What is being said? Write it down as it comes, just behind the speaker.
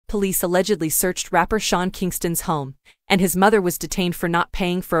police allegedly searched rapper Sean Kingston's home, and his mother was detained for not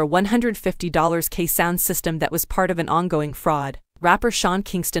paying for a $150K sound system that was part of an ongoing fraud. Rapper Sean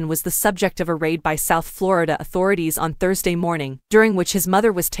Kingston was the subject of a raid by South Florida authorities on Thursday morning, during which his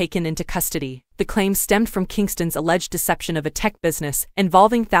mother was taken into custody. The claim stemmed from Kingston's alleged deception of a tech business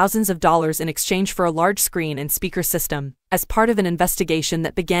involving thousands of dollars in exchange for a large screen and speaker system. As part of an investigation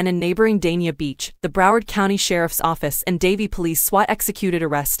that began in neighboring Dania Beach, the Broward County Sheriff's Office and Davie Police SWAT executed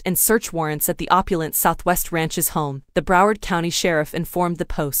arrest and search warrants at the opulent Southwest Ranch's home, the Broward County Sheriff informed the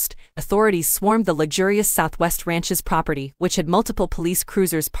Post. Authorities swarmed the luxurious Southwest Ranch's property, which had multiple police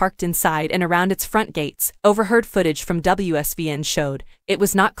cruisers parked inside and around its front gates. Overheard footage from WSVN showed it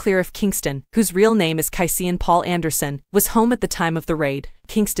was not clear if Kingston, whose real name is Kycian Paul Anderson, was home at the time of the raid.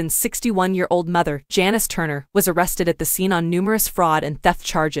 Kingston's 61-year-old mother, Janice Turner, was arrested at the scene on numerous fraud and theft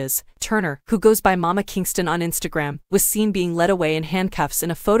charges. Turner, who goes by Mama Kingston on Instagram, was seen being led away in handcuffs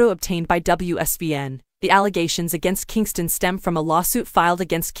in a photo obtained by WSVN. The allegations against Kingston stem from a lawsuit filed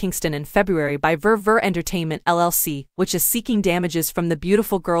against Kingston in February by Ver Entertainment LLC, which is seeking damages from the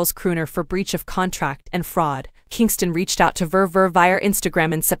Beautiful Girls crooner for breach of contract and fraud. Kingston reached out to Ver via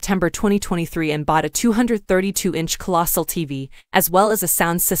Instagram in September 2023 and bought a 232-inch colossal TV, as well as a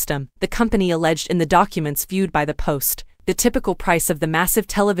sound system, the company alleged in the documents viewed by the Post. The typical price of the massive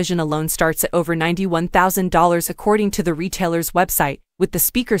television alone starts at over $91,000 according to the retailer's website, with the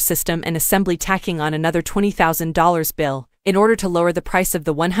speaker system and assembly tacking on another $20,000 bill. In order to lower the price of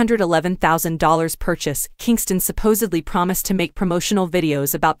the $111,000 purchase, Kingston supposedly promised to make promotional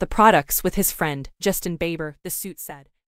videos about the products with his friend, Justin Bieber, the suit said.